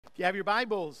If you have your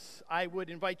Bibles, I would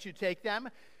invite you to take them.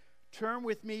 Turn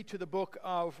with me to the book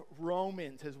of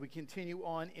Romans as we continue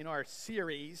on in our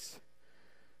series.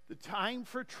 The time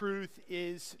for truth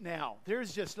is now.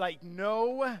 There's just like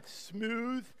no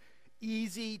smooth,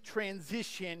 easy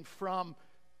transition from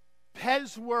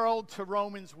Pez world to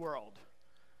Romans world.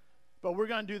 But we're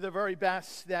going to do the very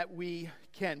best that we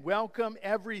can. Welcome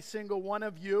every single one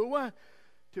of you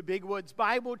to Big Woods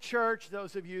Bible Church.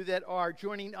 Those of you that are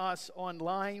joining us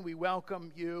online, we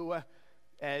welcome you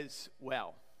as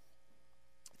well.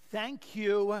 Thank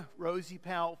you, Rosie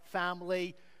Powell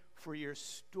family, for your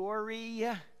story,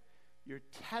 your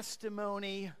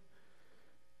testimony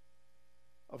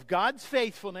of God's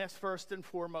faithfulness, first and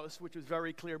foremost, which was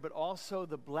very clear, but also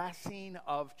the blessing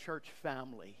of church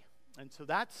family. And so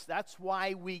that's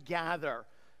why we gather.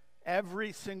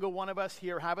 Every single one of us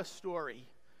here have a story.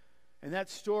 And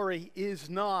that story is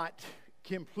not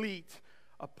complete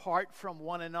apart from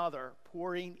one another,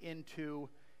 pouring into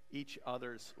each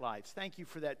other's lives. Thank you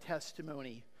for that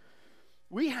testimony.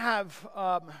 We have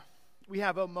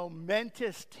a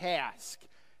momentous task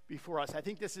before us. I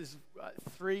think this is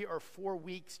 3 or 4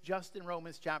 weeks just in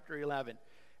Romans chapter 11.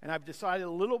 And I've decided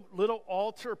little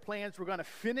altar plans. We're going to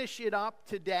finish it up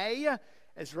today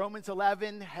as Romans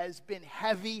 11 has been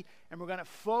heavy. And we're going to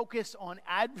focus on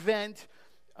Advent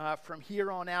from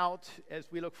here on out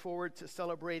as we look forward to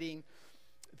celebrating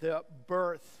the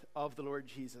birth of the Lord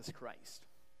Jesus Christ.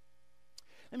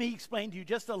 Let me explain to you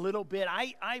just a little bit.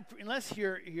 Unless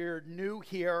you're new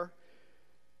here,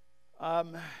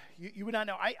 you would not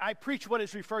know. I preach what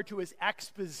is referred to as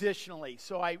expositionally.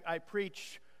 So I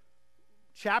preach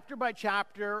chapter by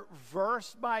chapter,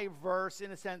 verse by verse,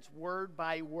 in a sense, word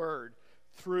by word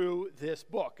through this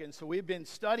book. And so we've been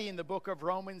studying the book of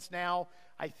Romans now.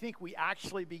 I think we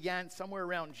actually began somewhere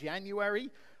around January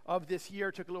of this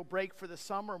year, took a little break for the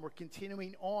summer, and we're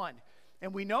continuing on.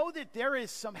 And we know that there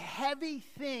is some heavy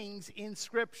things in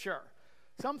Scripture.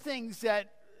 Some things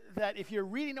that if you're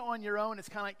reading on your own, it's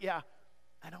kind of like, yeah,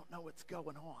 I don't know what's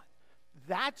going on.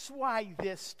 That's why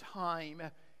this time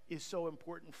is so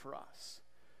important for us.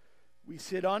 We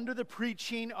sit under the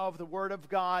preaching of the Word of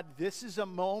God. This is a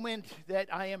moment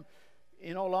that I am,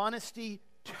 in all honesty,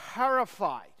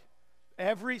 terrified.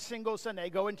 Every single Sunday I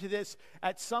go into this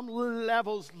at some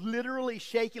levels literally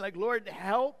shaking, like, Lord,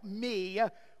 help me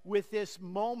with this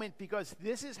moment, because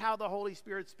this is how the Holy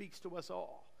Spirit speaks to us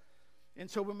all. And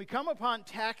so when we come upon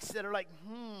texts that are like,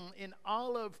 an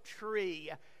olive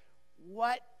tree,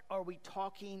 what are we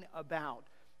talking about?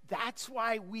 That's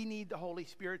why we need the Holy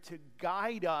Spirit to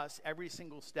guide us every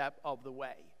single step of the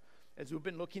way. As we've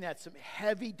been looking at some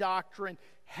heavy doctrine,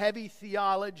 heavy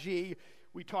theology,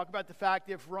 we talk about the fact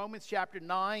that if Romans chapter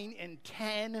 9 and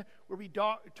 10, where we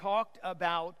talked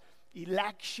about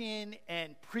election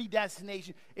and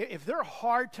predestination, if they're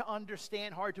hard to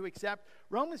understand, hard to accept,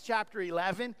 Romans chapter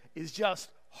 11 is just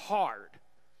hard.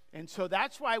 And so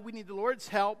that's why we need the Lord's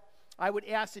help. I would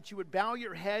ask that you would bow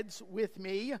your heads with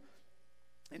me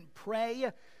and pray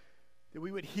that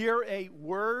we would hear a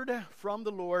word from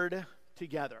the Lord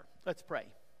together. Let's pray.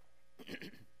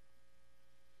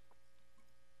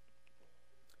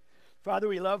 Father,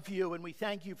 we love you and we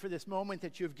thank you for this moment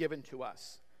that you've given to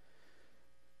us.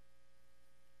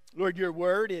 Lord, your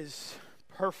word is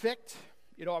perfect.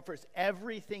 It offers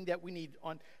everything that we need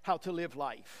on how to live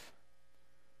life.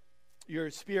 Your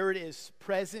Spirit is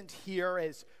present here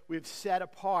as we've set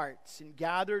apart and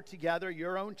gathered together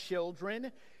your own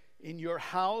children in your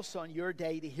house on your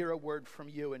day to hear a word from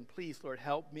you. And please, Lord,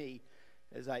 help me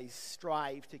as I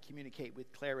strive to communicate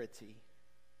with clarity.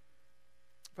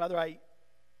 Father, I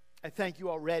thank you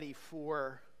already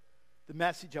for the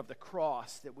message of the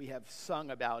cross that we have sung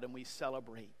about and we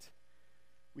celebrate.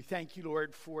 We thank you,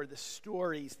 Lord, for the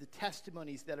stories, the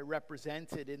testimonies that are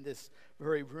represented in this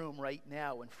very room right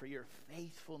now, and for your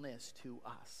faithfulness to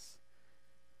us.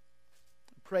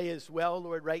 Pray as well,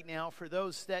 Lord, right now for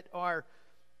those that are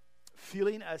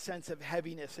feeling a sense of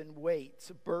heaviness and weight,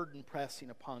 a burden pressing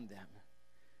upon them.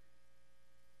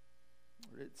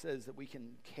 Lord, it says that we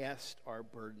can cast our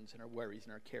burdens and our worries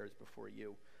and our cares before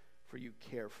you, for you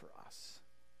care for us.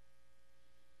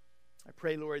 I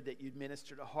pray, Lord, that you'd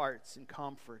minister to hearts and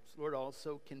comfort. Lord,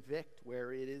 also convict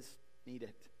where it is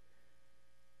needed.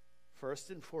 First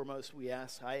and foremost,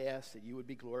 I ask that you would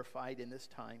be glorified in this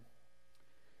time.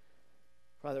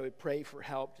 Father, we pray for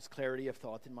help, just clarity of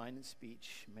thought and mind and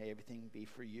speech. May everything be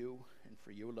for you and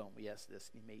for you alone. We ask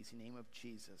this in the amazing name of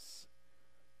Jesus.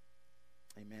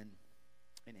 Amen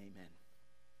and amen.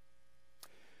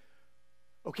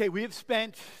 Okay, we have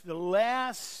spent the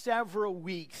last several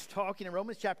weeks talking in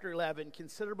Romans chapter 11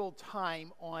 considerable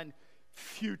time on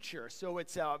future. So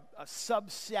it's a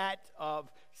subset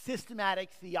of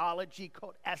systematic theology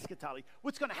called eschatology.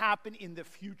 What's going to happen in the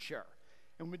future?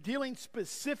 And we're dealing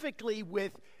specifically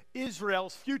with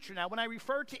Israel's future. Now, when I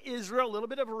refer to Israel, a little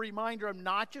bit of a reminder, I'm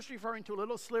not just referring to a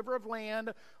little sliver of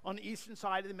land on the eastern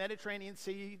side of the Mediterranean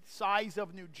Sea, size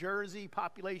of New Jersey,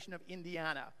 population of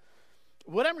Indiana.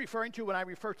 What I'm referring to when I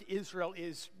refer to Israel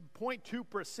is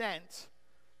 0.2%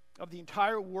 of the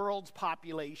entire world's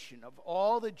population, of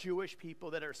all the Jewish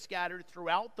people that are scattered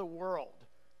throughout the world.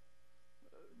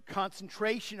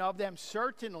 Concentration of them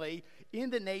certainly in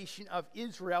the nation of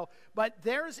Israel, but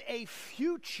there's a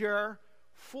future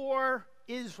for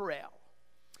Israel.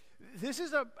 This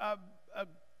is a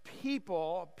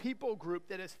people group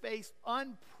that has faced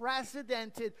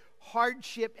unprecedented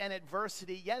hardship and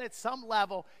adversity, yet at some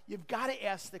level, you've got to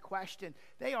ask the question,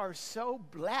 they are so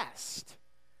blessed.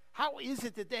 How is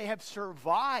it that they have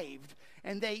survived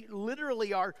and they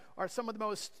literally are some of the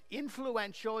most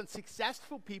influential and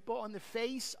successful people on the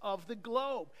face of the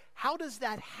globe? How does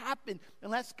that happen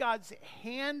unless God's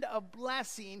hand of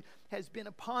blessing has been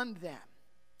upon them?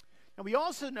 And we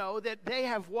also know that they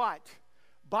have what?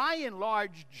 By and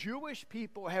large, Jewish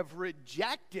people have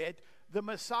rejected the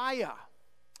Messiah.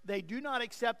 They do not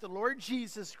accept the Lord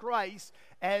Jesus Christ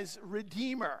as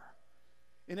Redeemer.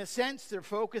 In a sense, they're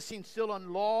focusing still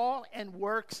on law and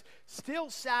works, still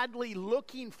sadly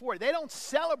looking for. They don't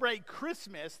celebrate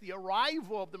Christmas, the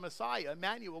arrival of the Messiah,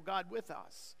 Emmanuel, God with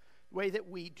us, the way that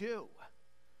we do.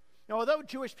 Now, although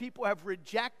Jewish people have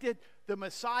rejected the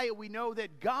Messiah, we know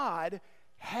that God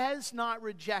has not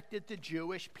rejected the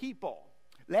Jewish people.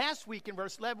 Last week in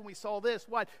verse 11, we saw this,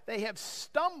 what? They have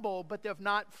stumbled, but they have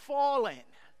not fallen.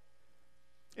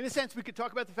 In a sense, we could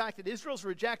talk about the fact that Israel's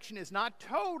rejection is not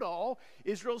total.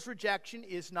 Israel's rejection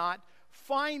is not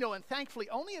final. And thankfully,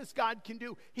 only as God can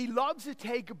do, he loves to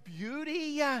take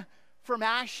beauty from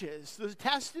ashes. The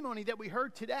testimony that we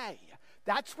heard today,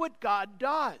 that's what God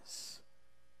does.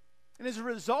 And as a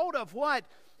result of what?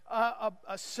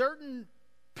 A certain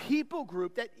people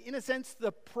group that, in a sense,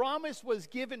 the promise was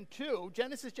given to,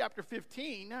 Genesis chapter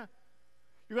 15,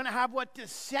 you're going to have what?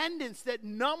 Descendants that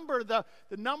number the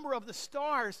number of the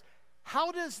stars.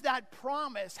 How is that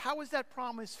promise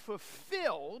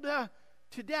fulfilled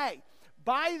today?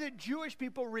 By the Jewish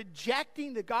people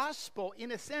rejecting the gospel,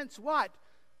 in a sense, what?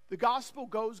 The gospel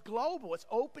goes global. It's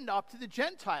opened up to the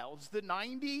Gentiles, the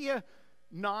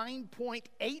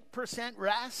 99.8%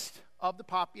 rest of the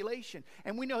population.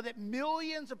 And we know that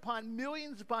millions upon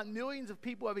millions upon millions of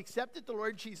people have accepted the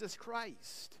Lord Jesus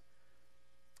Christ.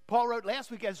 Paul wrote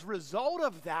last week, as a result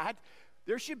of that,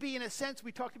 there should be, in a sense,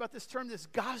 we talked about this term, this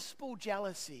gospel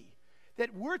jealousy,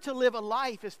 that we're to live a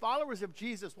life as followers of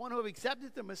Jesus, one who have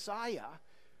accepted the Messiah,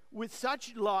 with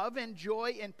such love and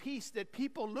joy and peace that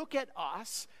people look at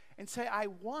us and say, I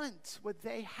want what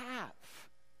they have.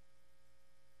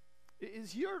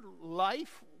 Is your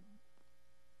life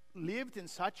lived in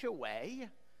such a way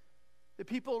that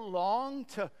people long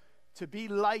to be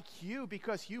like you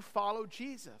because you follow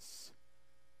Jesus?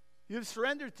 You've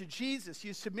surrendered to Jesus.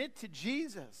 You submit to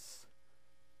Jesus.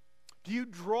 Do you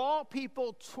draw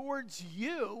people towards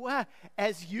you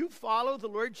as you follow the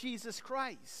Lord Jesus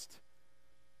Christ?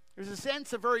 There's a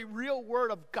sense, a very real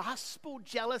word of gospel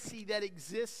jealousy that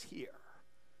exists here.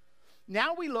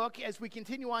 Now we look, as we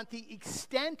continue on, the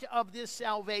extent of this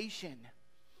salvation.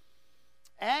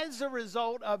 As a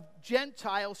result of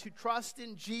Gentiles who trust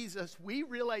in Jesus, we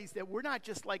realize that we're not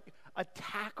just like a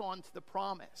tack on to the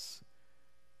promise.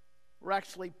 We're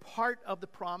actually part of the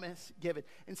promise given.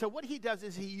 And so what he does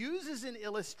is he uses an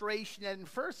illustration that in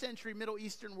first century Middle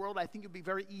Eastern world, I think it would be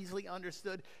very easily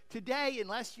understood. Today,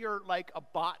 unless you're like a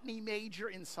botany major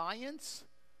in science,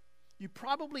 you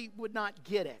probably would not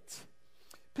get it.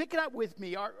 Pick it up with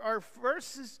me. Our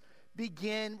verses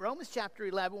begin, Romans chapter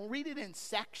 11. We'll read it in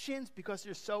sections because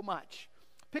there's so much.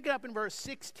 Pick it up in verse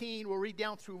 16. We'll read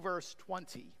down through verse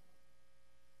 20.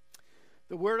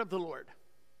 The word of the Lord.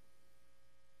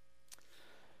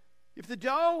 If the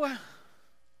dough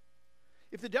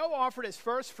offered as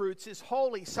first fruits is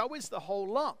holy, so is the whole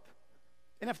lump.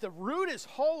 And if the root is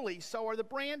holy, so are the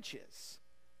branches.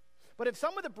 But if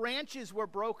some of the branches were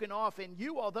broken off, and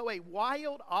you, although a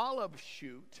wild olive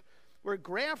shoot, were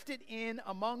grafted in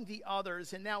among the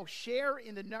others, and now share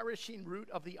in the nourishing root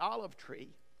of the olive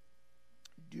tree,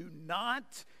 do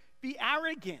not be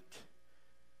arrogant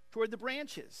toward the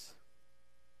branches.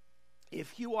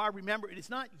 If you are, remember, it is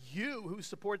not you who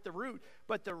support the root,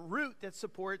 but the root that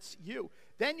supports you.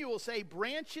 Then you will say,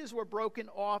 branches were broken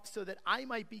off so that I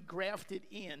might be grafted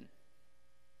in.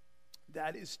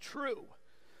 That is true.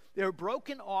 They were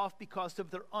broken off because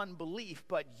of their unbelief,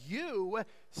 but you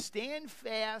stand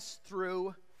fast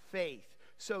through faith.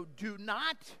 So do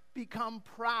not become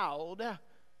proud,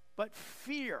 but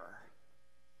fear.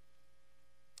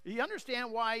 You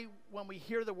understand why when we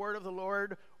hear the word of the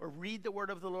Lord or read the word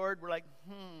of the Lord, we're like,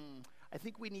 I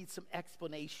think we need some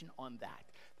explanation on that.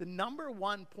 The number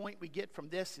one point we get from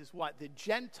this is what? The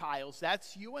Gentiles,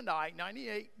 that's you and I,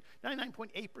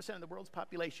 99.8% of the world's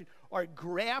population, are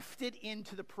grafted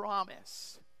into the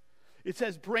promise. It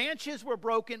says branches were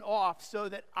broken off so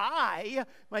that I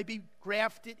might be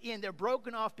grafted in. They're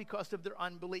broken off because of their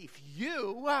unbelief.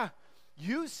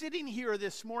 You sitting here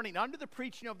this morning under the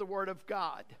preaching of the Word of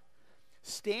God,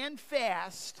 stand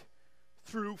fast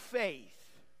through faith.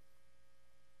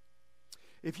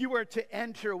 If you were to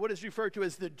enter what is referred to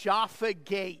as the Jaffa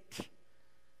Gate,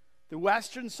 the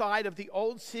western side of the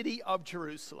old city of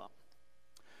Jerusalem,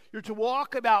 you're to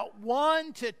walk about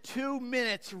 1 to 2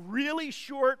 minutes, really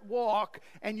short walk,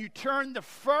 and you turn the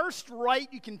first right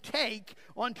you can take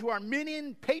onto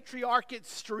Armenian Patriarchate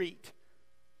Street.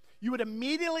 You would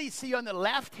immediately see on the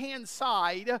left-hand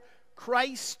side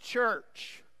Christ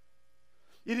Church.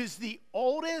 It is the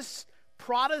oldest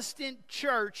Protestant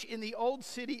church in the old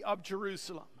city of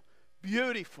Jerusalem.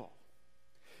 Beautiful.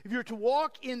 If you're to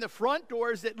walk in the front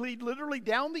doors that lead literally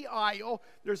down the aisle,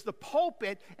 there's the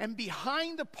pulpit, and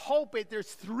behind the pulpit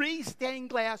there's 3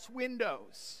 stained glass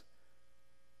windows.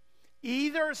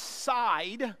 Either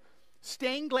side,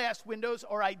 stained glass windows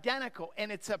are identical,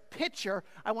 and it's a picture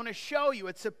I want to show you.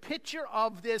 It's a picture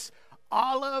of this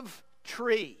olive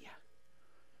tree.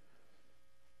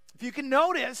 If you can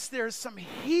notice, there's some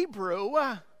Hebrew,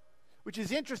 which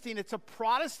is interesting. It's a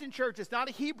Protestant church. It's not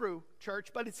a Hebrew church,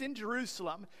 but it's in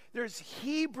Jerusalem. There's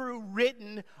Hebrew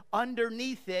written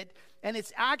underneath it, and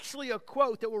it's actually a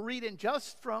quote that we'll read in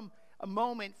just from a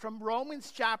moment from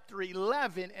Romans chapter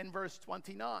 11 and verse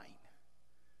 29.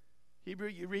 Hebrew,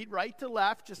 you read right to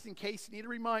left, just in case you need a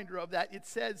reminder of that. It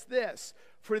says this: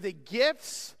 "For the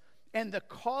gifts and the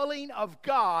calling of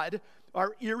God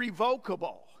are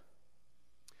irrevocable."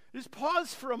 Just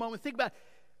pause for a moment. Think about it.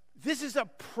 This is a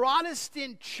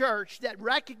Protestant church that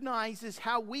recognizes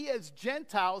how we as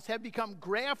Gentiles have become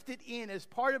grafted in as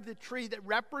part of the tree that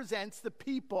represents the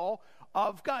people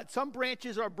of God. Some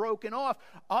branches are broken off.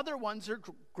 Other ones are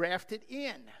grafted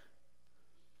in.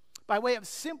 By way of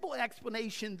simple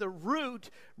explanation, the root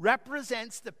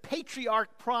represents the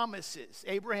patriarch promises,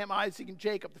 Abraham, Isaac, and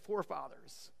Jacob, the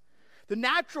forefathers. The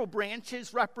natural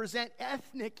branches represent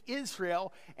ethnic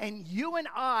Israel, and you and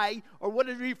I are what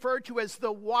is referred to as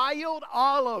the wild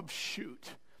olive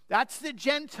shoot. That's the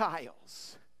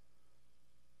Gentiles.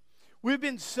 We've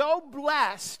been so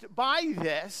blessed by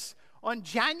this. On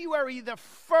January the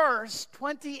 1st,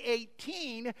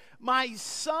 2018, my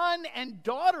son and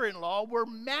daughter-in-law were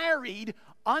married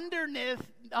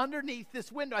underneath this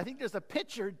window. I think there's a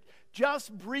picture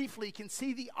just briefly. You can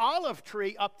see the olive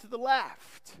tree up to the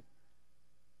left.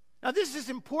 Now, this is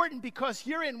important because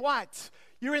you're in what?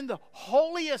 You're in the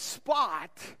holiest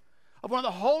spot of one of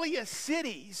the holiest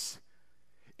cities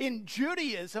in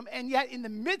Judaism, and yet in the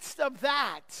midst of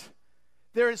that,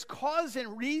 there is cause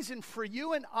and reason for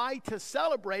you and I to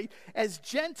celebrate as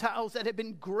Gentiles that have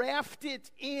been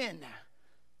grafted in.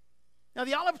 Now,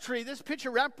 the olive tree, this picture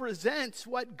represents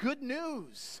what? Good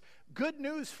news. Good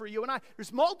news for you and I.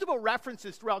 There's multiple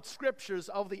references throughout scriptures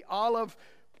of the olive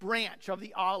branch, of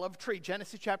the olive tree.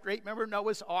 Genesis chapter 8, remember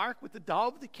Noah's ark with the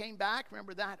dove that came back?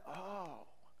 Remember that? Oh.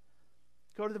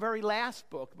 Go to the very last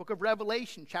book, the book of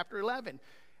Revelation, chapter 11.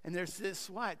 And there's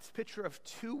this, picture of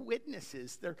 2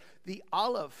 witnesses. They're the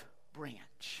olive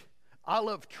branch,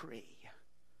 olive tree.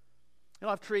 The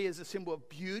olive tree is a symbol of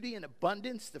beauty and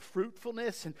abundance. The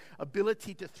fruitfulness and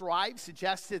ability to thrive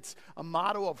suggests it's a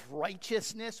motto of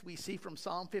righteousness we see from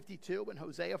Psalm 52 and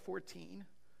Hosea 14.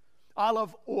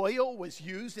 Olive oil was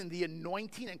used in the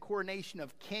anointing and coronation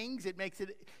of kings. It makes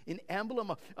it an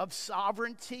emblem of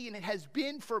sovereignty, and it has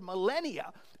been for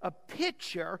millennia a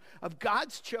picture of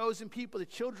God's chosen people, the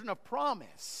children of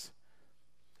promise.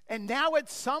 And now at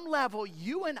some level,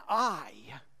 you and I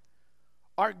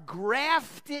are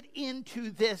grafted into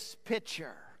this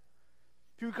picture.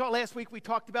 If you recall last week, we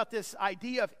talked about this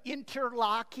idea of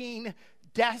interlocking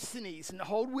destinies. And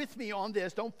hold with me on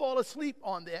this. Don't fall asleep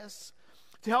on this.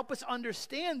 To help us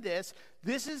understand this,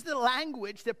 this is the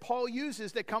language that Paul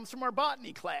uses that comes from our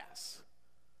botany class.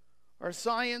 Our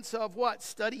science of what?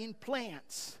 Studying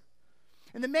plants.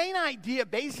 And the main idea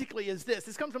basically is this.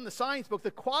 This comes from the science book. The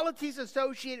qualities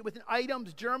associated with an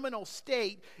item's germinal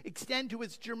state extend to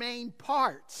its germane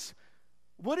parts.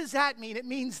 What does that mean? It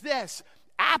means this.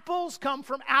 Apples come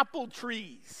from apple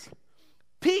trees.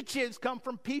 Peaches come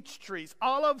from peach trees.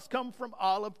 Olives come from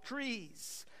olive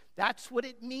trees. That's what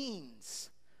it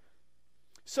means.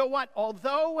 So what?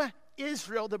 Although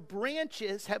Israel, the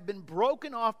branches have been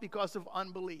broken off because of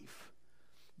unbelief,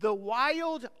 the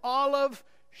wild olive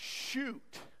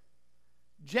shoot,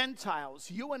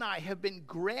 Gentiles, you and I have been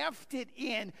grafted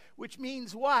in, which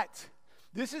means what?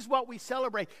 This is what we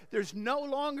celebrate. There's no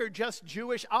longer just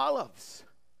Jewish olives.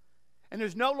 And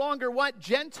there's no longer what?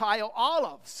 Gentile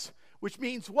olives. Which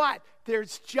means what?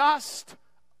 There's just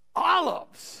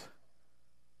olives.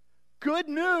 Good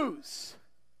news.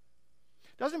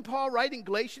 Doesn't Paul write in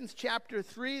Galatians chapter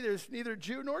 3, there's neither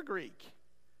Jew nor Greek.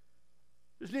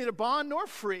 There's neither bond nor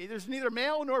free. There's neither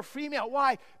male nor female.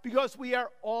 Why? Because we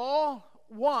are all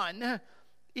one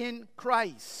in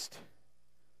Christ.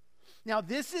 Now,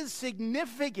 this is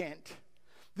significant.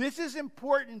 This is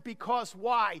important because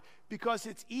why? Because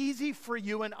it's easy for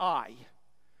you and I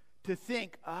to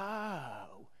think,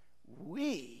 oh,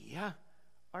 we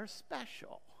are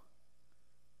special.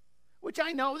 Which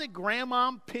I know that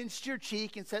grandma pinched your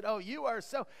cheek and said, oh, you are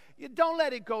so. You don't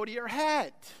let it go to your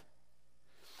head.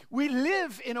 We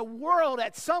live in a world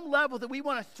at some level that we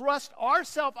want to thrust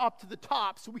ourselves up to the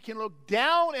top so we can look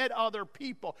down at other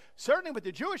people. Certainly what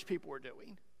the Jewish people were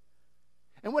doing.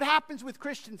 And what happens with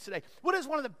Christians today? What is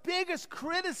one of the biggest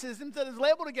criticisms that is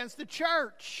labeled against the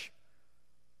church?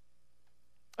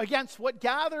 Against what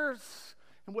gathers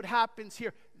and what happens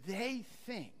here. They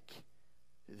think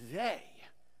they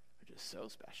are just so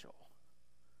special.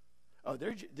 Oh,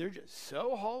 they're just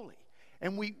so holy.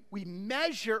 And we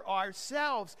measure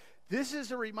ourselves. This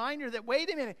is a reminder that,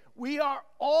 wait a minute, we are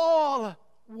all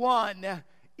one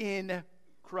in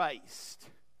Christ.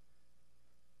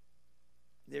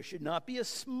 There should not be a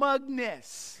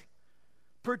smugness,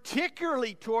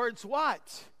 particularly towards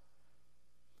what?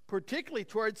 Particularly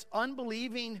towards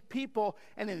unbelieving people,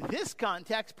 and in this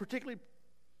context, particularly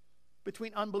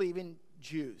between unbelieving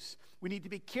Jews. We need to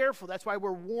be careful. That's why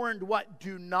we're warned what?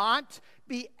 Do not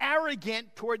be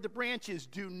arrogant toward the branches.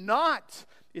 Do not,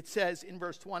 it says in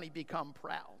verse 20, become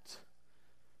proud.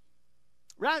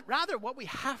 Rather, what we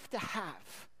have to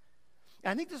have,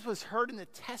 and I think this was heard in the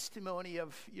testimony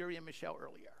of Yuri and Michelle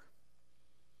earlier,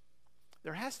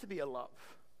 there has to be a love.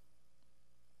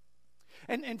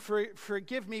 And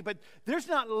forgive me, but there's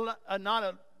not a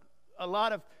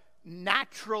lot of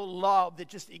natural love that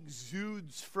just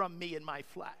exudes from me in my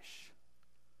flesh.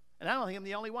 And I don't think I'm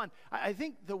the only one. I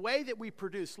think the way that we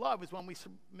produce love is when we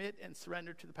submit and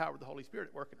surrender to the power of the Holy Spirit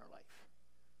at work in our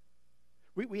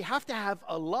life. We have to have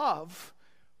a love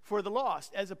for the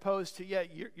lost as opposed to, yeah,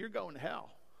 you're going to hell.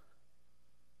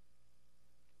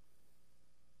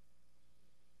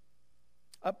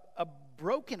 A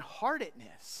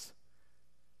brokenheartedness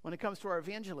when it comes to our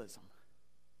evangelism.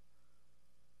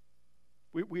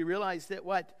 We realize that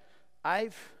what?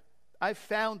 I've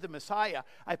found the Messiah.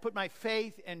 I put my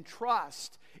faith and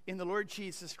trust in the Lord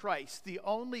Jesus Christ, the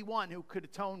only one who could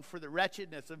atone for the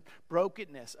wretchedness and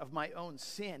brokenness of my own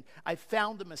sin. I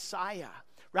found the Messiah.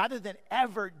 Rather than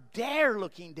ever dare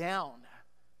looking down,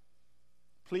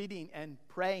 pleading and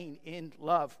praying in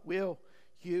love, will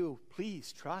you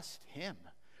please trust him?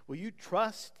 Will you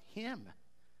trust him?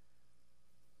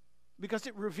 Because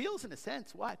it reveals, in a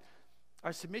sense, what?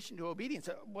 Our submission to obedience,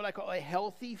 what I call a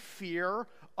healthy fear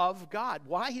of God.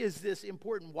 Why is this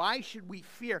important? Why should we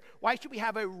fear? Why should we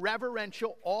have a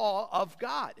reverential awe of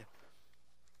God?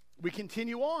 We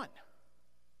continue on.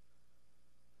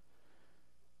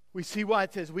 We see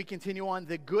what as we continue on,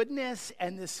 the goodness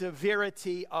and the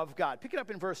severity of God. Pick it up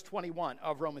in verse 21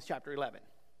 of Romans chapter 11.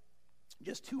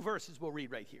 Just two verses we'll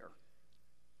read right here.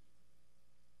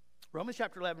 Romans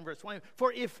chapter 11, verse 20.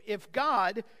 For if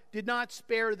God did not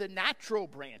spare the natural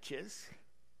branches,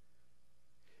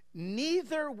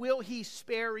 neither will he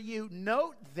spare you.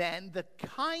 Note then the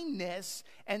kindness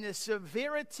and the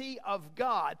severity of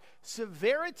God.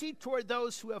 Severity toward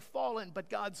those who have fallen, but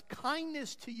God's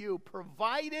kindness to you,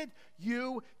 provided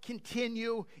you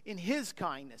continue in his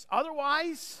kindness.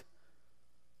 Otherwise,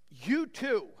 you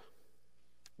too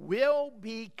will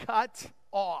be cut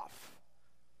off.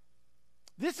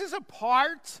 This is a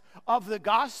part of the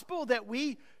gospel that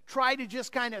we try to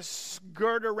just kind of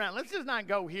skirt around. Let's just not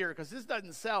go here because this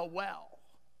doesn't sell well.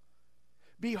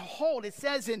 Behold, it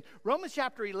says in Romans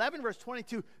chapter 11, verse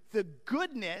 22, the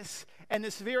goodness and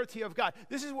the severity of God.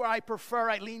 This is where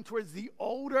I lean towards the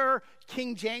older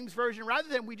King James Version. Rather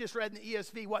than we just read in the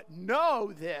ESV, what?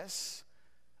 Know this.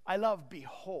 I love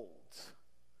behold.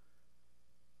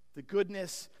 The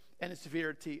goodness and the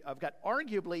severity of God.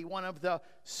 Arguably one of the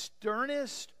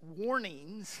sternest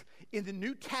warnings in the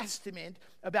New Testament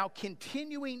about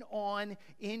continuing on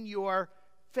in your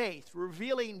faith,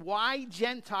 revealing why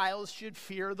Gentiles should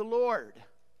fear the Lord.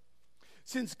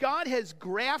 Since God has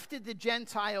grafted the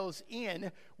Gentiles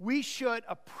in, we should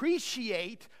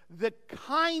appreciate the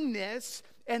kindness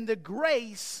and the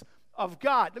grace of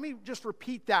God. Let me just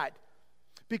repeat that.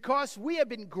 Because we have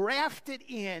been grafted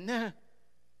in,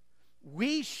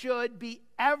 we should be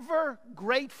ever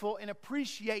grateful and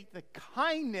appreciate the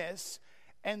kindness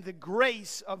and the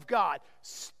grace of God.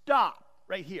 Stop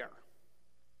right here.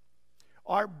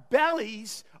 Our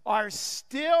bellies are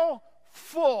still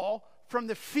full from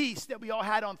the feast that we all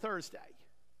had on Thursday.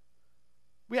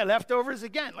 We had leftovers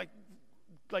again, like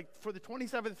for the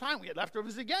 27th time, we had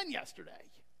leftovers again yesterday.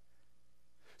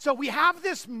 So we have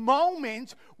this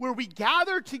moment where we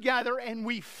gather together and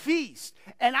we feast.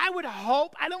 And I would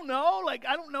hope, I don't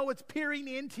know what's peering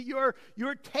into your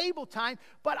table time,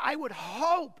 but I would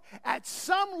hope at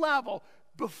some level,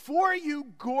 before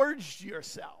you gorged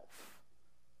yourself,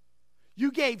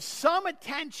 you gave some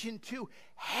attention to,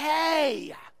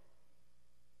 hey,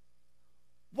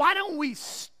 why don't we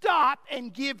stop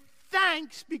and give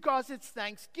thanks because it's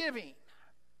Thanksgiving?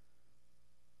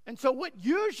 And so what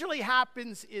usually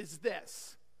happens is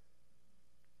this.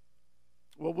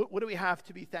 Well, what do we have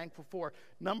to be thankful for?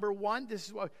 Number one, this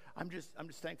is what I'm just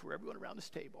thankful for everyone around this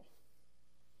table.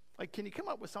 Like, can you come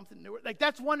up with something new? Like,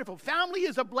 that's wonderful. Family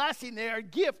is a blessing. They are a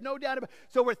gift, no doubt about it.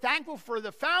 So we're thankful for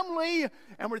the family,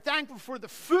 and we're thankful for the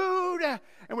food, and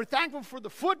we're thankful for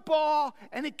the football,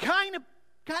 and it kind of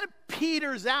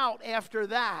peters out after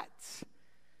that.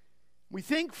 We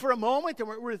think for a moment, and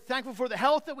we're thankful for the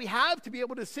health that we have to be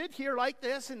able to sit here like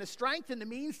this, and the strength and the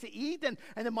means to eat, and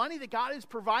the money that God has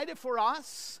provided for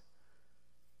us.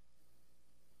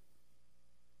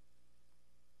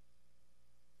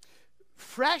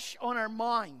 Fresh on our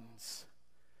minds,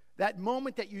 that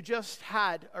moment that you just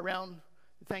had around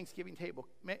the Thanksgiving table.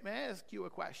 May I ask you a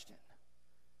question?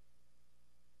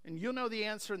 And you'll know the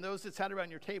answer, and those that sat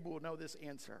around your table will know this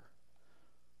answer.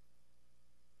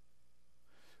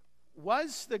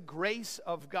 Was the grace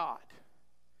of God,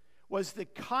 was the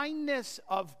kindness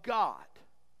of God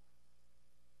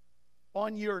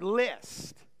on your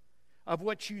list of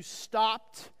what you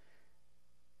stopped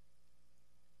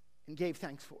and gave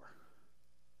thanks for?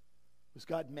 Was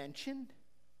God mentioned?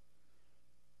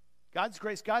 God's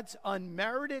grace, God's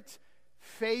unmerited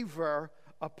favor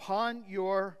upon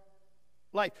your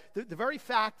life. The very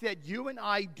fact that you and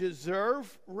I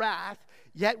deserve wrath,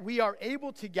 yet we are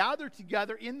able to gather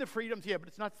together in the freedoms. Yeah, but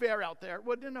it's not fair out there.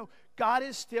 Well, no, God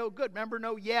is still good. Remember,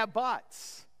 no yeah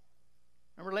buts.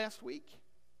 Remember last week?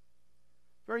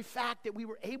 The very fact that we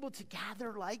were able to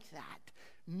gather like that,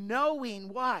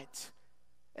 knowing what?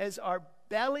 As our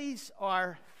bellies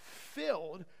are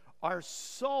filled, our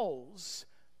souls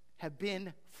have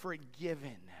been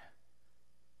forgiven.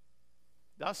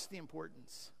 Thus the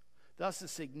importance, thus the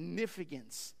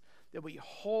significance that we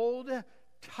hold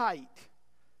tight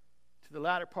to the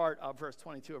latter part of verse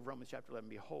 22 of Romans chapter 11.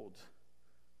 Behold,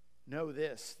 know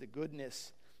this, the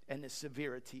goodness and the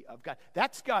severity of God.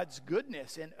 That's God's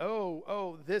goodness. And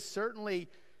this certainly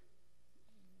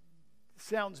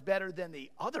sounds better than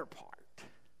the other part.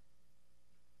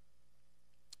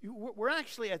 We're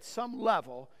actually at some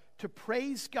level to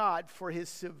praise God for his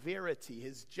severity,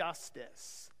 his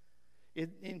justice.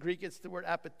 In Greek, it's the word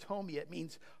apotomia. It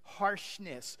means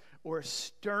harshness or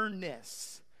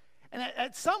sternness. And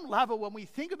at some level, when we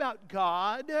think about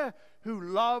God, who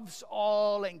loves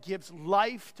all and gives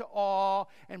life to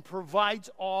all and provides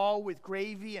all with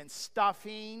gravy and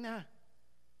stuffing,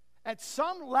 at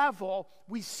some level,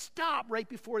 we stop right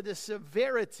before the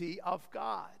severity of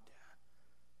God.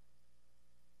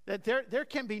 That there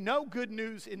can be no good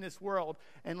news in this world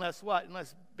unless what?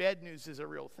 Unless bad news is a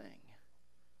real thing.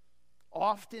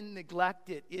 Often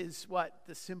neglected is what?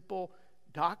 The simple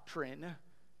doctrine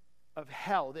of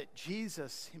hell that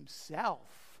Jesus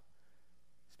himself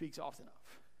speaks often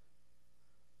of.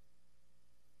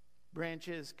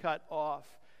 Branches cut off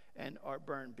and are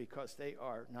burned because they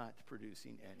are not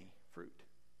producing any fruit.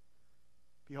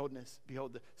 Behold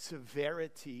the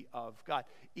severity of God.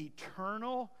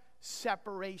 Eternal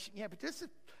separation. Yeah, but this is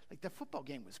like the football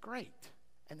game was great.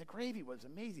 And the gravy was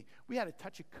amazing. We had a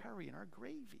touch of curry in our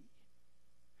gravy.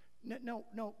 No,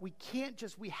 we can't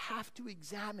just, we have to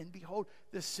examine, behold,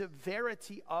 the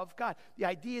severity of God. The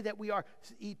idea that we are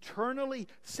eternally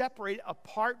separated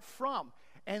apart from.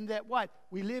 And that what?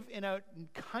 We live in a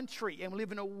country and we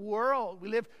live in a world. We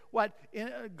live in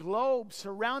a globe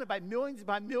surrounded by millions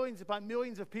upon millions upon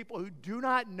millions of people who do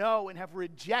not know and have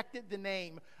rejected the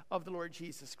name of the Lord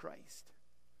Jesus Christ.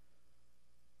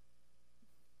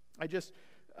 I just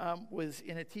was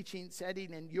in a teaching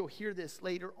setting, and you'll hear this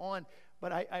later on,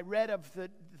 but I read of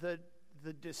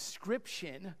the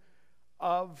description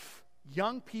of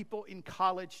young people in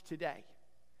college today.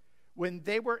 When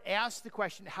they were asked the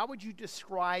question, how would you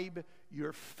describe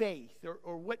your faith,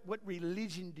 or what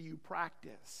religion do you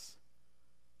practice?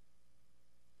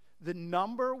 The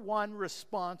number one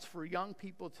response for young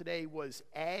people today was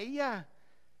A,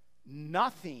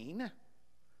 nothing.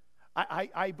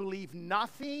 I believe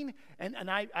nothing,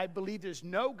 and I believe there's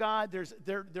no God.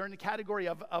 They're in the category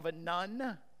of a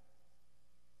none.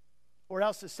 Or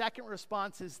else the second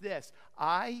response is this: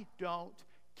 I don't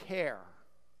care.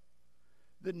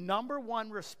 The number one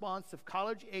response of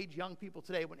college-age young people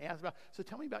today when asked about, so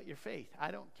tell me about your faith. I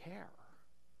don't care.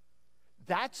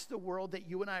 That's the world that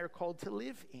you and I are called to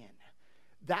live in.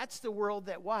 That's the world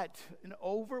that what? An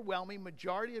overwhelming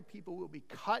majority of people will be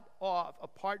cut off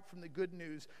apart from the good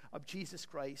news of Jesus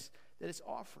Christ that is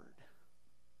offered.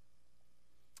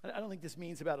 I don't think this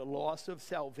means about a loss of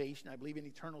salvation. I believe in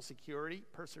eternal security,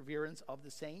 perseverance of the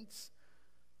saints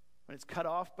when it's cut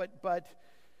off. But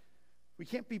we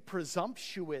can't be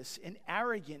presumptuous and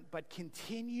arrogant, but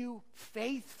continue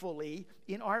faithfully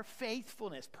in our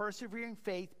faithfulness. Persevering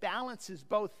faith balances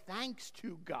both thanks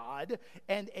to God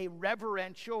and a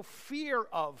reverential fear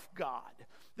of God.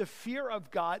 The fear of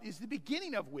God is the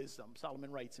beginning of wisdom,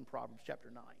 Solomon writes in Proverbs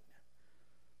chapter 9.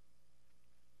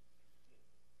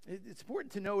 It's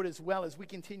important to note as well as we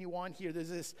continue on here, there's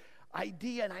this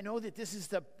idea, and I know that this is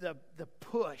the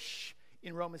push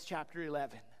in Romans chapter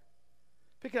 11.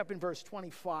 Pick it up in verse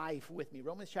 25 with me.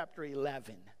 Romans chapter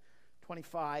 11,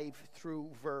 25 through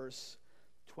verse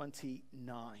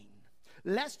 29.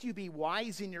 Lest you be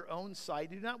wise in your own sight,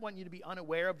 I do not want you to be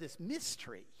unaware of this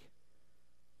mystery.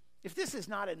 If this is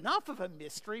not enough of a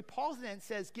mystery, Paul then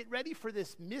says, get ready for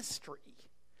this mystery.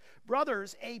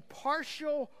 Brothers, a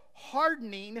partial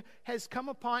hardening has come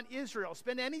upon Israel.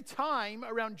 Spend any time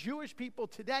around Jewish people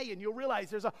today and you'll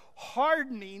realize there's a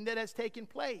hardening that has taken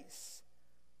place.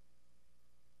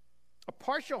 A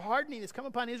partial hardening has come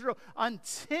upon Israel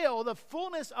until the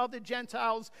fullness of the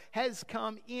Gentiles has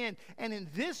come in. And in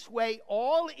this way,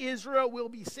 all Israel will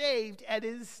be saved,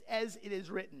 as it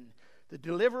is written. The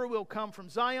deliverer will come from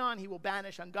Zion. He will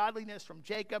banish ungodliness from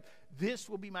Jacob. This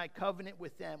will be my covenant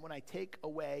with them when I take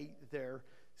away their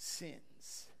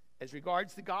sins. As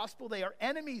regards the gospel, they are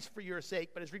enemies for your sake.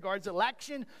 But as regards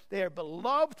election, they are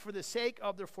beloved for the sake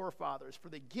of their forefathers. For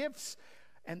the gifts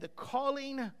and the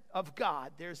calling of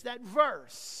God, there's that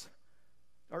verse,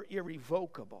 are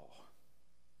irrevocable.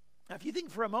 Now, if you think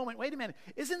for a moment, wait a minute,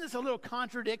 isn't this a little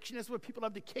contradiction? This is what people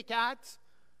love to kick at.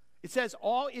 It says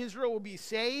all Israel will be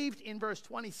saved in verse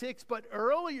 26, but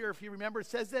earlier, if you remember, it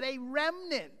says that a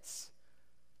remnant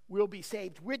will be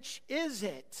saved. Which is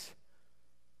it?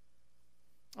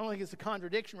 I don't think it's a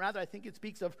contradiction. Rather, I think it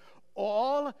speaks of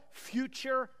all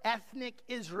future ethnic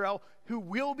Israel who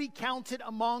will be counted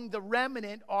among the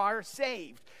remnant are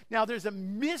saved. Now, there's a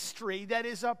mystery that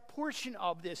is a portion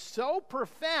of this, so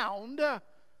profound.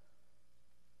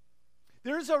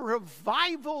 There's a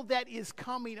revival that is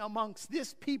coming amongst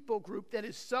this people group that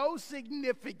is so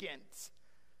significant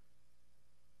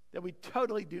that we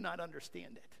totally do not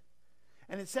understand it.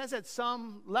 And it says at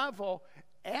some level,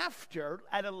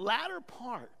 at a latter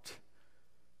part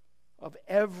of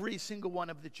every single one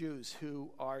of the Jews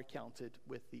who are counted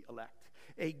with the elect.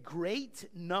 A great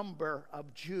number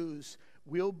of Jews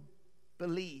will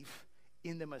believe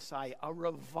in the Messiah. A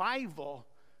revival,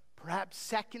 perhaps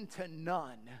second to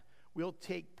none, will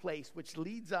take place, which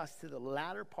leads us to the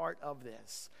latter part of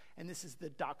this. And this is the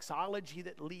doxology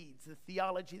that leads, the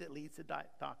theology that leads to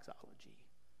doxology.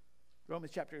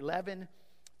 Romans chapter 11,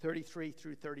 33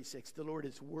 through 36. The Lord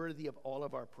is worthy of all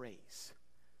of our praise.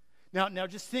 Now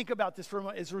just think about this for a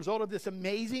moment. As a result of this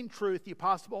amazing truth the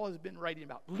Apostle Paul has been writing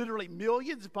about, literally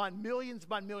millions upon millions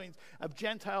of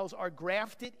Gentiles are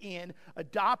grafted in,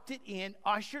 adopted in,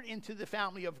 ushered into the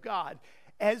family of God,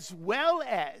 as well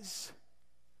as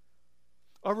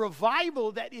a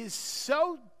revival that is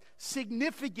so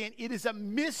significant, it is a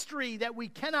mystery that we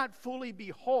cannot fully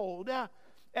behold.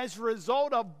 As a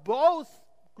result of both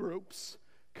groups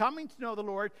coming to know the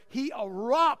Lord, he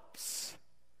erupts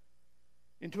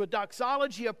into a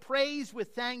doxology of praise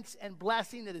with thanks and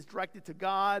blessing that is directed to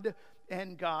God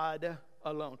and God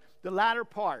alone. The latter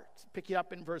part, pick it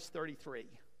up in verse 33.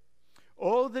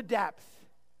 Oh, the depth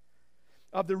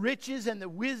of the riches and the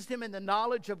wisdom and the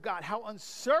knowledge of God. How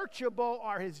unsearchable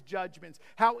are his judgments.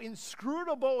 How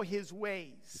inscrutable his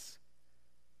ways.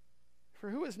 For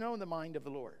who has known the mind of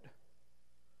the Lord?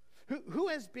 Who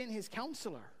has been his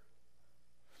counselor?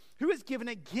 Who has given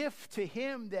a gift to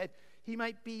him that he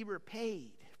might be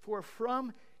repaid? For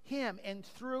from him and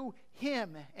through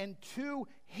him and to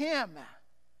him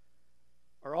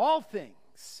are all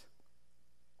things.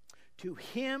 To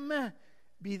him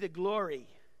be the glory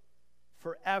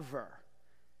forever.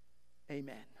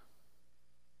 Amen.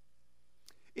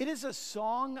 It is a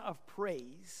song of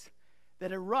praise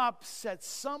that erupts at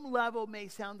some level, may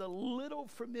sound a little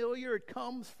familiar. It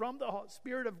comes from the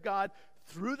Spirit of God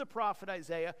through the prophet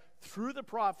Isaiah, through the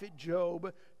prophet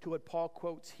Job, to what Paul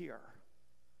quotes here.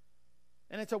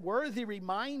 And it's a worthy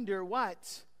reminder,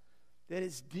 what? That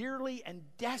is dearly and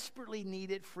desperately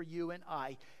needed for you and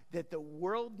I, that the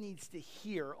world needs to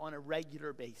hear on a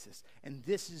regular basis. And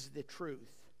this is the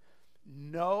truth.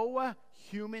 No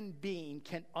human being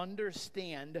can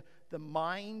understand the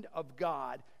mind of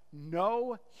God.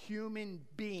 No human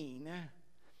being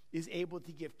is able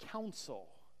to give counsel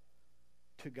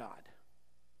to God.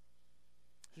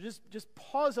 So just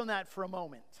pause on that for a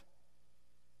moment.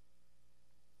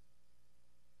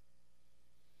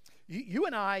 You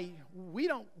and I, we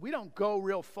don't go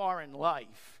real far in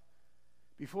life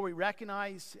before we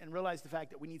recognize and realize the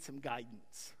fact that we need some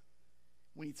guidance.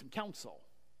 We need some counsel.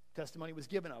 Testimony was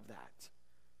given of that.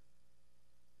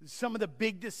 Some of the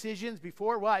big decisions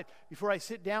before what? Before I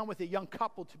sit down with a young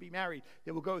couple to be married,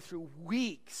 they will go through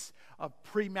weeks of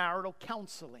premarital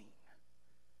counseling.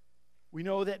 We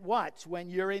know that what? When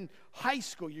you're in high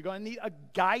school, you're going to need a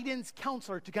guidance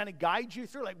counselor to kind of guide you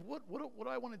through, like, what do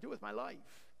I want to do with my life?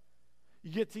 You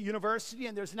get to university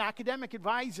and there's an academic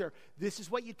advisor. This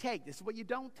is what you take. This is what you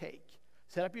don't take.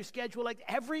 Set up your schedule. Like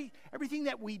everything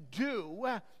that we do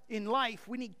in life,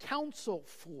 we need counsel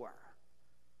for.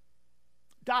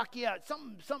 Doc, yeah,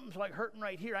 something's like hurting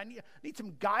right here. I need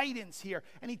some guidance here.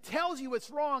 And he tells you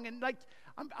what's wrong. And like,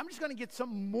 I'm just going to get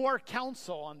some more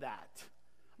counsel on that.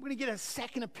 I'm going to get a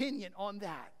second opinion on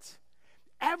that.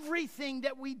 Everything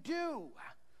that we do,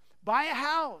 buy a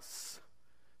house,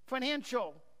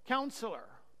 financial counselor,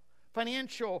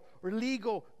 financial or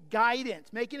legal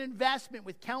guidance, make an investment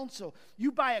with counsel.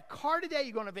 You buy a car today,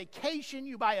 you go on a vacation,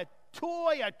 you buy a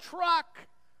toy, a truck,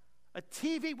 a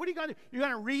TV. What are you going to do? You're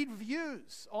going to read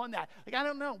reviews on that. Like, I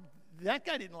don't know, that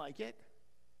guy didn't like it.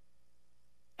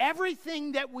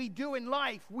 Everything that we do in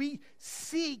life, we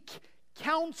seek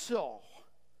counsel,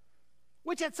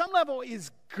 which at some level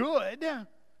is good,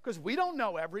 because we don't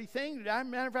know everything. As a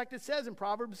matter of fact, it says in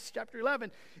Proverbs chapter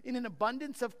 11, in an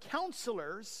abundance of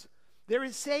counselors, there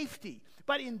is safety.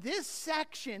 But in this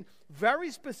section, very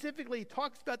specifically, it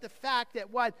talks about the fact that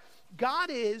what?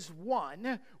 God is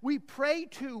one. We pray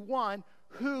to one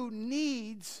who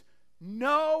needs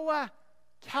no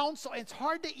counsel. It's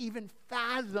hard to even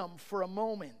fathom for a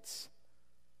moment.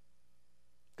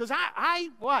 Because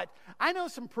I know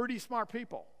some pretty smart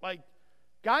people. Like,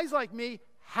 guys like me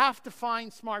have to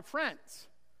find smart friends.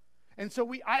 And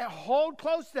so I hold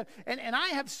close to them. And I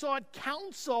have sought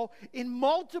counsel in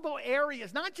multiple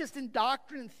areas, not just in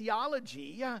doctrine and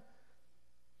theology,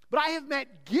 but I have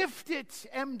met gifted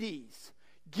MDs,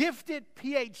 gifted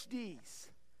PhDs.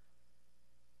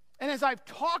 And as I've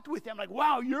talked with them, like,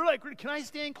 wow, you're like, can I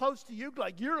stand close to you?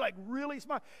 Like, you're like really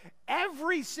smart.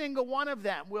 Every single one of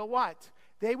them will what?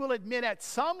 They will admit at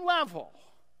some level,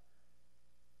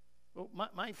 well,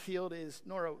 my field is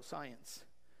neuroscience.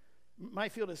 My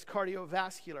field is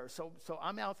cardiovascular, so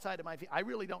I'm outside of my field. I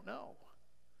really don't know.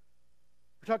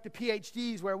 We talk to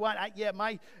PhDs where what?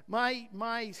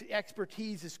 My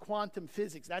expertise is quantum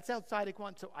physics. That's outside of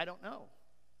quantum, so I don't know.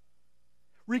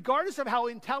 Regardless of how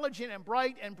intelligent and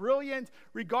bright and brilliant,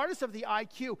 regardless of the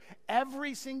IQ,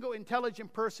 every single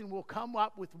intelligent person will come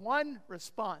up with one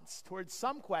response towards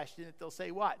some question that they'll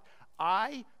say what?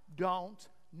 I don't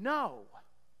know.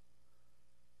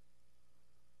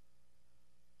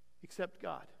 Except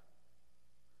God.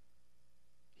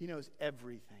 He knows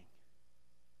everything.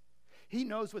 He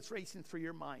knows what's racing through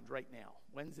your mind right now.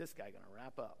 When's this guy going to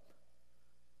wrap up?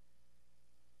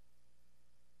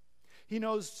 He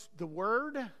knows the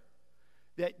word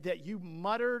that you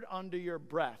muttered under your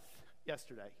breath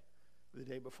yesterday, the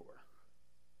day before.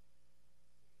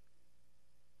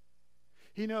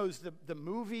 He knows the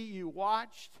movie you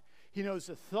watched. He knows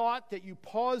the thought that you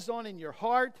paused on in your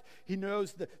heart. He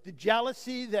knows the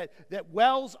jealousy that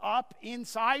wells up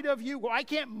inside of you. Why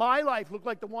can't my life look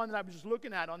like the one that I was just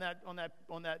looking at on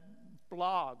that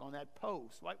blog, on that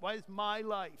post? Why does my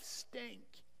life stink?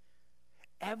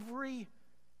 Every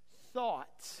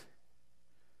thought,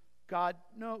 God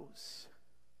knows.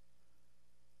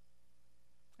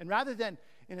 And rather than,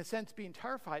 in a sense, being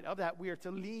terrified of that, we are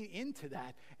to lean into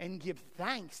that and give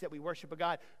thanks that we worship a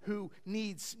God who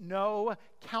needs no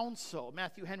counsel.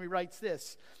 Matthew Henry writes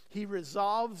this: He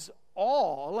resolves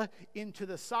all into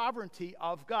the sovereignty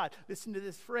of God. Listen to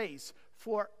this phrase.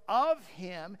 For of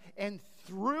him and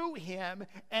through him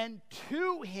and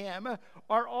to him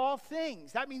are all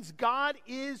things. That means God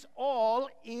is all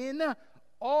in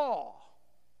all.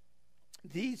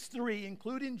 These three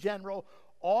include in general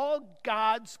all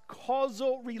God's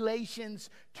causal relations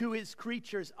to his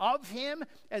creatures. Of him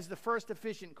as the first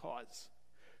efficient cause.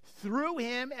 Through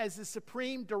him as the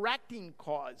supreme directing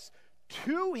cause.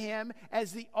 To him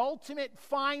as the ultimate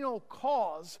final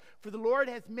cause. For the Lord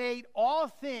hath made all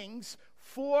things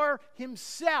for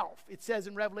himself. It says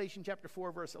in Revelation chapter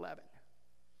 4, verse 11.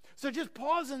 So just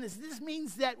pause on this. This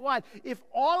means that what? If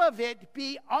all of it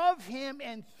be of him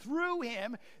and through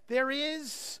him, there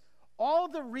is all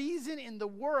the reason in the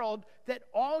world that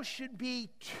all should be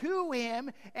to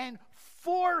him and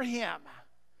for him,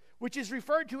 which is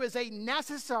referred to as a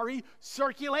necessary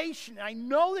circulation. I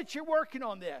know that you're working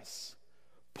on this.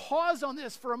 Pause on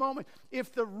this for a moment.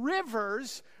 If the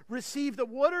rivers receive the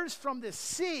waters from the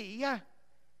sea,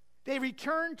 they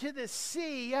return to the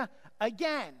sea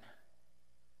again.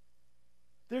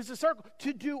 There's a circle.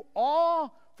 To do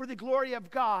all for the glory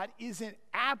of God is an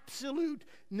absolute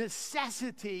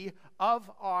necessity of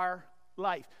our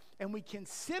life. And we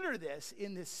consider this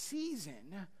in the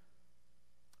season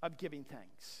of giving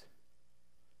thanks.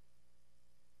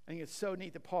 I think it's so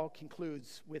neat that Paul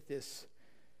concludes with this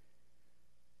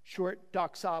short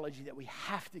doxology that we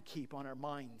have to keep on our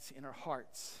minds, in our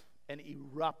hearts, and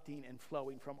erupting and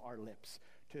flowing from our lips.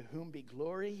 To whom be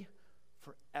glory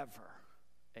forever.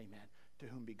 Amen. To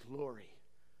whom be glory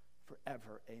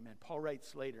forever. Amen. Paul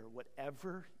writes later,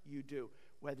 whatever you do,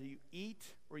 whether you eat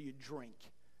or you drink,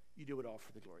 you do it all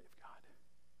for the glory of God.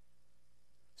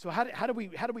 So how do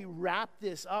we wrap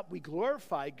this up? We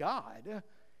glorify God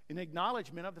in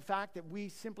acknowledgement of the fact that we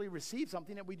simply receive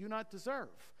something that we do not deserve.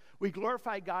 We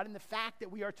glorify God in the fact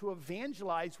that we are to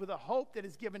evangelize with a hope that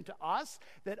is given to us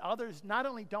that others not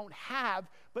only don't have,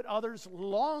 but others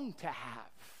long to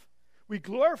have. We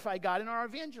glorify God in our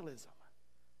evangelism.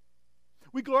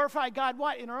 We glorify God,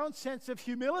 what? In our own sense of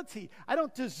humility. I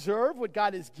don't deserve what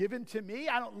God has given to me.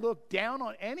 I don't look down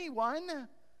on anyone.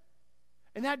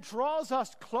 And that draws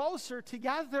us closer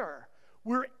together.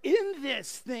 We're in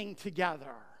this thing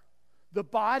together. The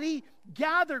body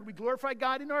gathered. We glorify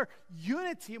God in our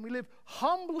unity, and we live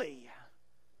humbly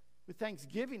with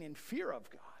thanksgiving and fear of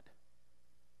God.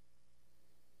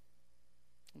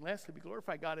 And lastly, we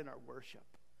glorify God in our worship.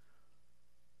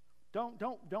 Don't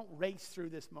race through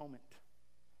this moment.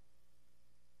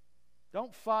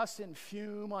 Don't fuss and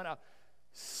fume on a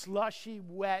slushy,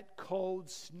 wet, cold,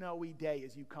 snowy day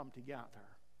as you come together.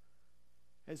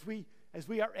 As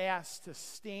we are asked to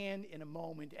stand in a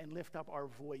moment and lift up our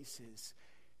voices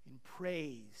in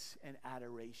praise and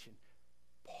adoration,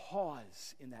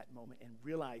 pause in that moment and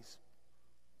realize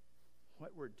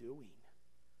what we're doing,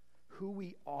 who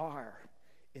we are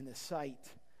in the sight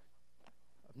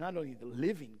of not only the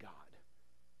living God,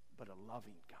 but a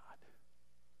loving God.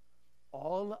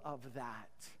 All of that,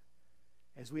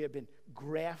 as we have been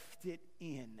grafted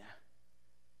in,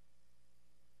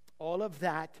 all of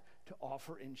that to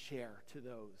offer and share to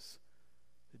those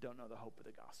who don't know the hope of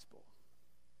the gospel.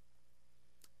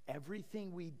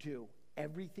 Everything we do,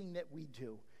 everything that we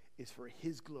do is for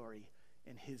his glory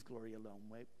and his glory alone.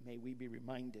 May we be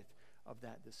reminded of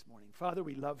that this morning. Father,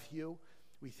 we love you.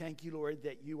 We thank you, Lord,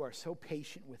 that you are so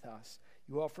patient with us.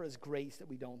 You offer us grace that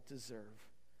we don't deserve.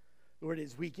 Lord,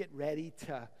 as we get ready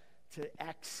to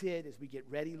exit, as we get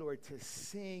ready, Lord, to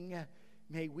sing,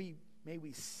 may we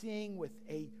sing with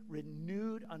a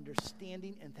renewed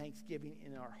understanding and thanksgiving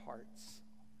in our hearts.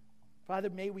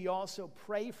 Father, may we also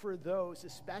pray for those,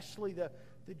 especially the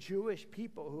Jewish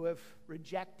people who have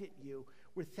rejected you.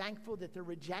 We're thankful that the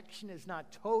rejection is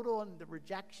not total and the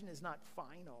rejection is not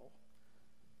final.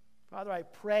 Father, I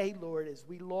pray, Lord, as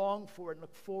we long for and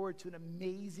look forward to an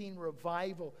amazing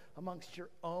revival amongst your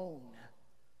own,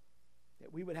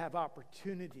 that we would have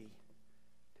opportunity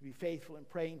to be faithful in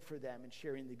praying for them and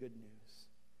sharing the good news.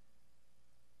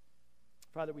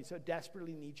 Father, we so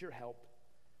desperately need your help.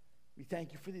 We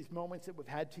thank you for these moments that we've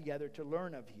had together to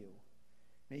learn of you.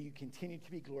 May you continue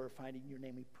to be glorified. In your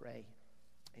name we pray.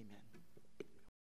 Amen.